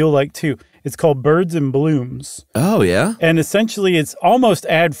think you'll like too. It's called Birds and Blooms. Oh yeah, and essentially it's almost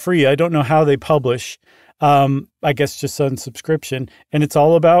ad free. I don't know how they publish. I guess just on subscription, and it's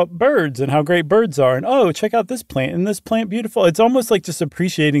all about birds and how great birds are. And oh, check out this plant, and this plant beautiful. It's almost like just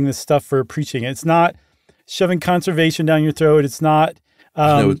appreciating this stuff for appreciating it. It's not shoving conservation down your throat. It's not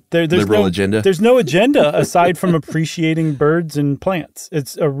there's liberal agenda. There's no agenda aside from appreciating birds and plants.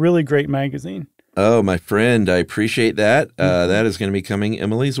 It's a really great magazine. Oh, my friend, I appreciate that. That is going to be coming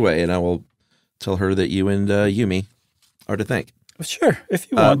Emily's way, and I will tell her that you and Yumi are to thank. Sure,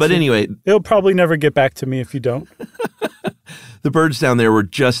 if you want. But to. Anyway, it'll probably never get back to me if you don't. The birds down there were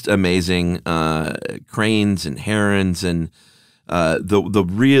just amazing. Cranes and herons, and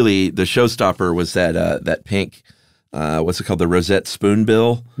the showstopper was that pink, what's it called, the rosette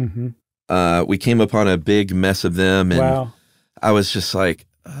spoonbill. We came upon a big mess of them, and I was just like,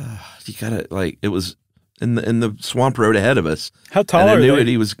 you gotta, like, it was in the swamp road ahead of us. How tall are they? I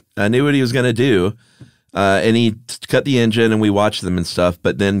knew what he was gonna do. And he cut the engine, and we watched them and stuff.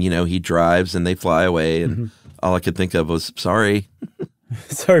 But then, he drives, and they fly away. And all I could think of was, sorry.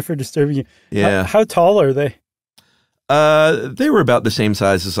 Sorry for disturbing you. Yeah. How tall are they? They were about the same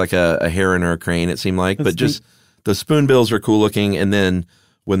size as like a heron or a crane, it seemed like. But just the spoonbills are cool looking. And then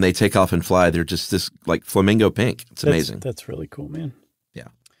when they take off and fly, they're just this like flamingo pink. It's amazing. That's really cool, man. Yeah.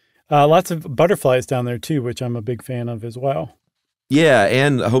 Lots of butterflies down there, too, which I'm a big fan of as well. Yeah,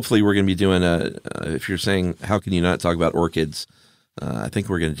 and hopefully we're going to be doing if you're saying, how can you not talk about orchids, I think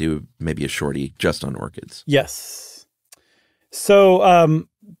we're going to do maybe a shorty just on orchids. Yes. So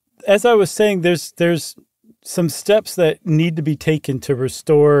as I was saying, there's some steps that need to be taken to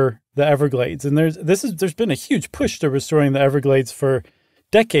restore the Everglades. And there's been a huge push to restoring the Everglades for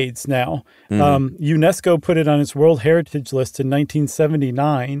decades now. UNESCO put it on its World Heritage List in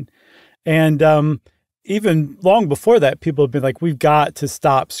 1979. And even long before that, people have been like, we've got to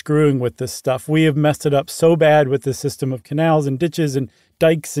stop screwing with this stuff. We have messed it up so bad with the system of canals and ditches and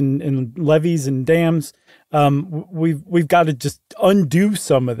dikes and levees and dams. We've got to just undo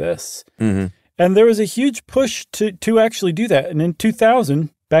some of this. And there was a huge push to actually do that. And in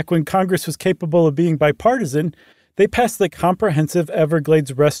 2000, back when Congress was capable of being bipartisan, they passed the Comprehensive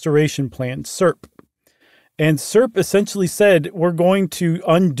Everglades Restoration Plan, CERP. And CERP essentially said, we're going to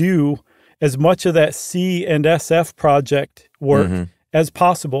undo as much of that C and SF project work as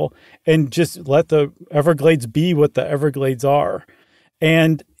possible and just let the Everglades be what the Everglades are.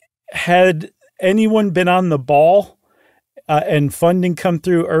 And had anyone been on the ball and funding come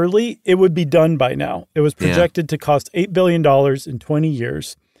through early, it would be done by now. It was projected to cost $8 billion in 20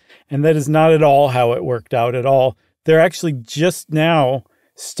 years. And that is not at all how it worked out at all. They're actually just now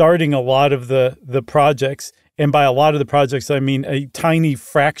starting a lot of the projects. And by a lot of the projects, I mean a tiny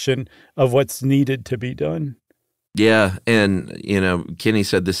fraction of what's needed to be done. Yeah. And, Kenny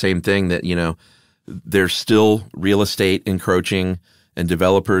said the same thing, that, there's still real estate encroaching and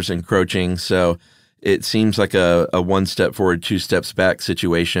developers encroaching. So it seems like a one step forward, two steps back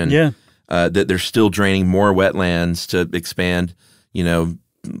situation. Yeah. That they're still draining more wetlands to expand,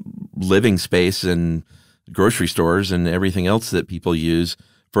 living space and grocery stores and everything else that people use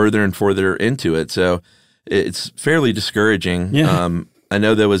further and further into it. So it's fairly discouraging. Yeah. I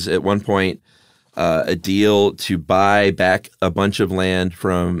know there was at one point a deal to buy back a bunch of land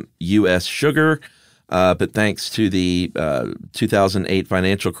from U.S. Sugar, but thanks to the 2008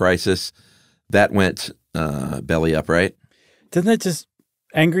 financial crisis, that went belly up, right? Doesn't that just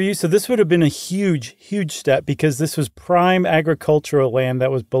anger you? So this would have been a huge, huge step, because this was prime agricultural land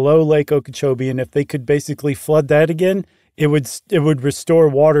that was below Lake Okeechobee, and if they could basically flood that again, it would restore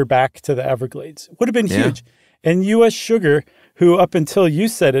water back to the Everglades. Would have been huge. And U.S. Sugar, who up until you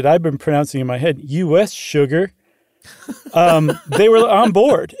said it, I've been pronouncing in my head, U.S. Sugar, they were on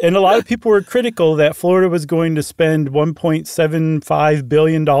board. And a lot of people were critical that Florida was going to spend $1.75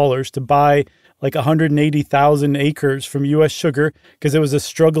 billion to buy like 180,000 acres from U.S. Sugar, because it was a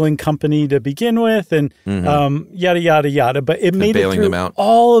struggling company to begin with, and yada, yada, yada. But it made it through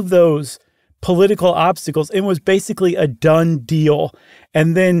all of those political obstacles and was basically a done deal.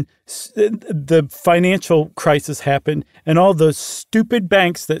 And then the financial crisis happened, and all those stupid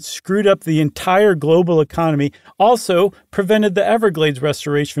banks that screwed up the entire global economy also prevented the Everglades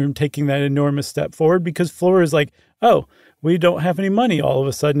restoration from taking that enormous step forward, because Florida is like, oh, we don't have any money all of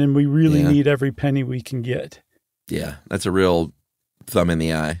a sudden, and we really need every penny we can get. Yeah, that's a real thumb in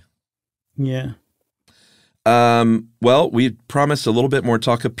the eye. Yeah. Well, we promised a little bit more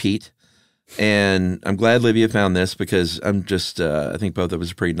talk of Pete, and I'm glad Livia found this, because I'm just, I think both of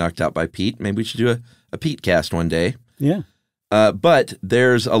us are pretty knocked out by Pete. Maybe we should do a Pete cast one day. Yeah. But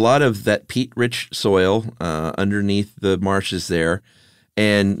there's a lot of that peat-rich soil underneath the marshes there.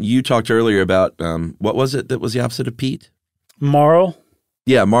 And you talked earlier about, what was it that was the opposite of peat? Marl?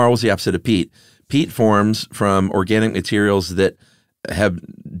 Yeah, marl was the opposite of peat. Peat forms from organic materials that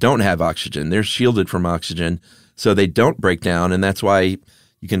don't have oxygen. They're shielded from oxygen, so they don't break down, and that's why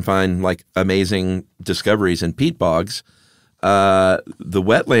you can find like amazing discoveries in peat bogs. The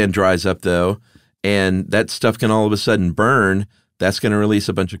wetland dries up, though, and that stuff can all of a sudden burn. That's going to release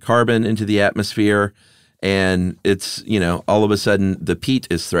a bunch of carbon into the atmosphere, and it's, all of a sudden the peat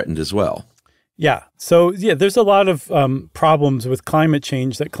is threatened as well. Yeah. So, there's a lot of problems with climate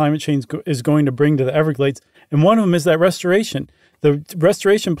change that climate change is going to bring to the Everglades. And one of them is that restoration. The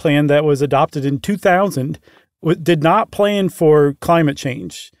restoration plan that was adopted in 2000 did not plan for climate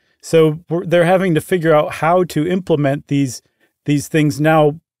change. So they're having to figure out how to implement these things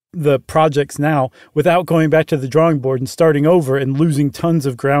now, the projects now, without going back to the drawing board and starting over and losing tons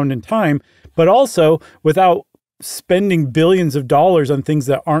of ground and time, but also without spending billions of dollars on things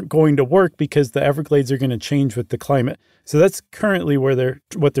that aren't going to work, because the Everglades are going to change with the climate. So that's currently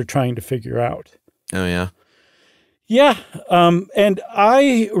what they're trying to figure out. Oh, yeah. Yeah. And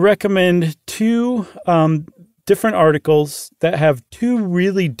I recommend two different articles that have two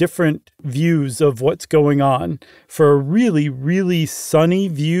really different views of what's going on for a really, really sunny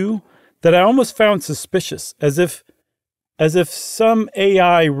view that I almost found suspicious, as if some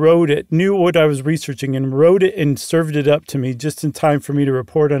AI knew what I was researching and wrote it and served it up to me just in time for me to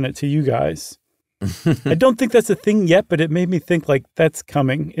report on it to you guys. I don't think that's a thing yet, but it made me think like that's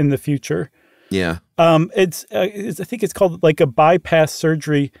coming in the future. Yeah. I think it's called like a bypass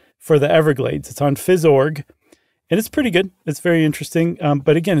surgery for the Everglades. It's on Phys.org, and it's pretty good. It's very interesting.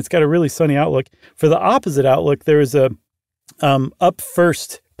 But again, it's got a really sunny outlook. For the opposite outlook, there is a Up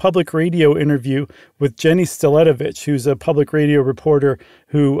First public radio interview with Jenny Stiletovich, who's a public radio reporter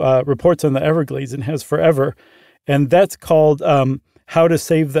who reports on the Everglades and has forever. And that's called How to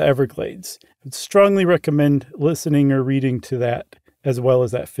Save the Everglades. I'd strongly recommend listening or reading to that, as well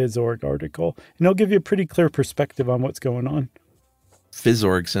as that Phys.org article. And it'll give you a pretty clear perspective on what's going on.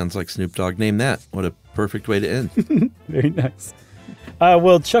 Phys.org sounds like Snoop Dogg. Name that. What a perfect way to end. Very nice.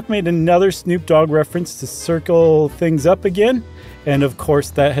 Well, Chuck made another Snoop Dogg reference to circle things up again. And of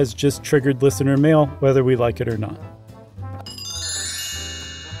course, that has just triggered listener mail, whether we like it or not.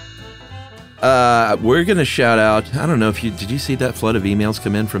 We're going to shout out, I don't know if did you see that flood of emails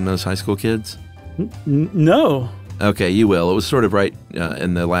come in from those high school kids? No. Okay, you will. It was sort of right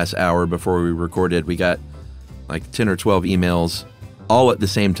in the last hour before we recorded. We got like 10 or 12 emails all at the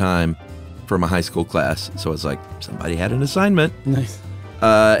same time from a high school class. So I was like, somebody had an assignment. Nice.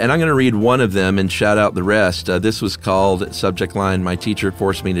 And I'm going to read one of them and shout out the rest. This was called, subject line, "My teacher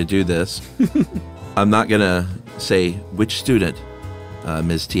forced me to do this." I'm not going to say which student,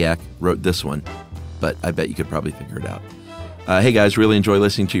 Ms. Tiak, wrote this one, but I bet you could probably figure it out. Hey guys, really enjoy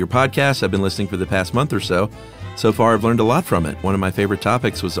listening to your podcast. I've been listening for the past month or so. So far, I've learned a lot from it. One of my favorite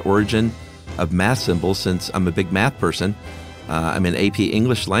topics was the origin of math symbols, since I'm a big math person. I'm an AP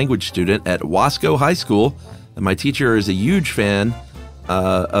English language student at Wasco High School, and my teacher is a huge fan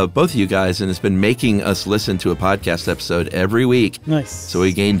of both of you guys and has been making us listen to a podcast episode every week. Nice. So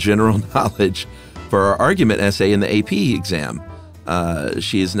we gain general knowledge for our argument essay in the AP exam.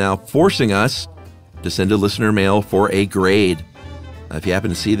 She is now forcing us to send a listener mail for a grade. If you happen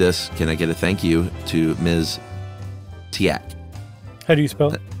to see this, can I get a thank you to Ms. Tiak? How do you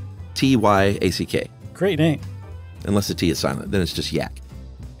spell it? T-Y-A-C-K. Great name. Unless the T is silent, then it's just yak.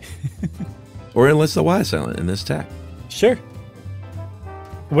 Or unless the Y is silent, and it's tack. Sure.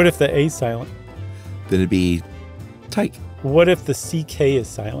 What if the A is silent? Then it'd be tyke. What if the CK is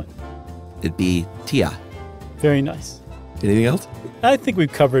silent? It'd be tia. Very nice. Anything else? I think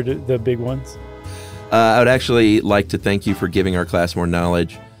we've covered the big ones. I would actually like to thank you for giving our class more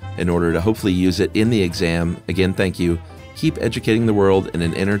knowledge in order to hopefully use it in the exam. Again, thank you. Keep educating the world in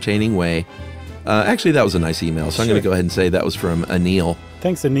an entertaining way. Actually, that was a nice email, so I'm going to go ahead and say that was from Anil.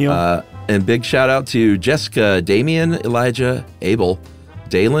 Thanks, Anil. And big shout out to Jessica, Damian, Elijah, Abel,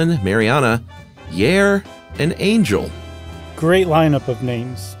 Dalen, Mariana, Yair, and Angel. Great lineup of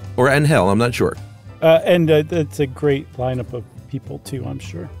names. Or Angel, I'm not sure. And it's a great lineup of people, too, I'm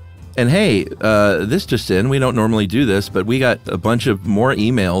sure. And hey, this just in, we don't normally do this, but we got a bunch of more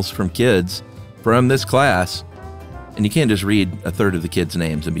emails from kids from this class, and you can't just read a third of the kids'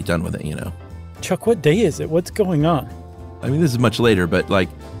 names and be done with it, you know. Chuck, what day is it? What's going on? I mean, this is much later, but like,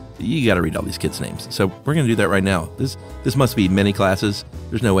 you got to read all these kids' names. So we're going to do that right now. This must be many classes.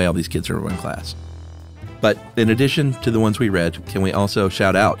 There's no way all these kids are in one class. But in addition to the ones we read, can we also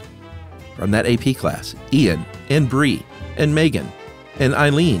shout out from that AP class, Ian and Bree and Megan and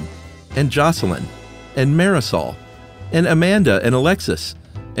Eileen and Jocelyn and Marisol and Amanda and Alexis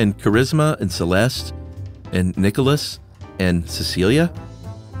and Charisma and Celeste and Nicholas and Cecilia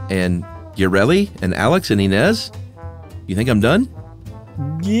and Yareli and Alex and Inez? You think I'm done?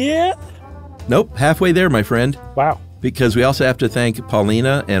 Yeah. Nope, halfway there, my friend. Wow. Because we also have to thank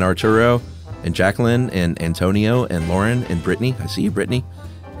Paulina and Arturo and Jacqueline and Antonio and Lauren and Brittany. I see you, Brittany.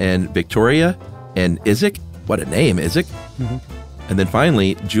 And Victoria and Isaac. What a name, Isaac. Mm-hmm. And then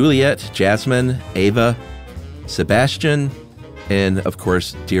finally, Juliet, Jasmine, Ava, Sebastian, and of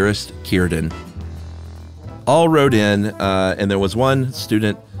course, dearest Kierden. All wrote in, and there was one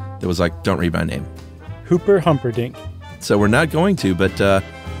student that was like, don't read my name. Hooper Humperdinck. So we're not going to, but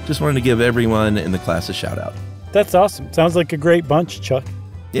just wanted to give everyone in the class a shout out. That's awesome. Sounds like a great bunch, Chuck.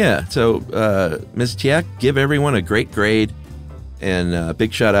 Yeah, so Ms. Tiak, give everyone a great grade, and a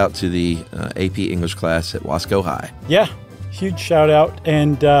big shout out to the AP English class at Wasco High. Yeah. Huge shout out.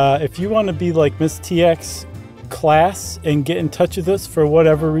 And if you want to be like Ms. Tiak's class and get in touch with us for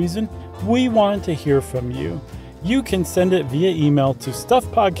whatever reason, we want to hear from you. You can send it via email to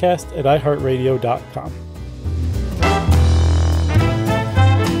stuffpodcast@iheartradio.com.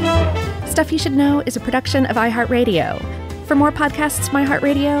 Stuff You Should Know is a production of iHeartRadio. For more podcasts from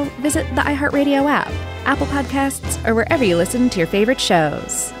iHeartRadio, visit the iHeartRadio app, Apple Podcasts, or wherever you listen to your favorite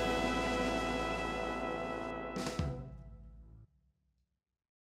shows.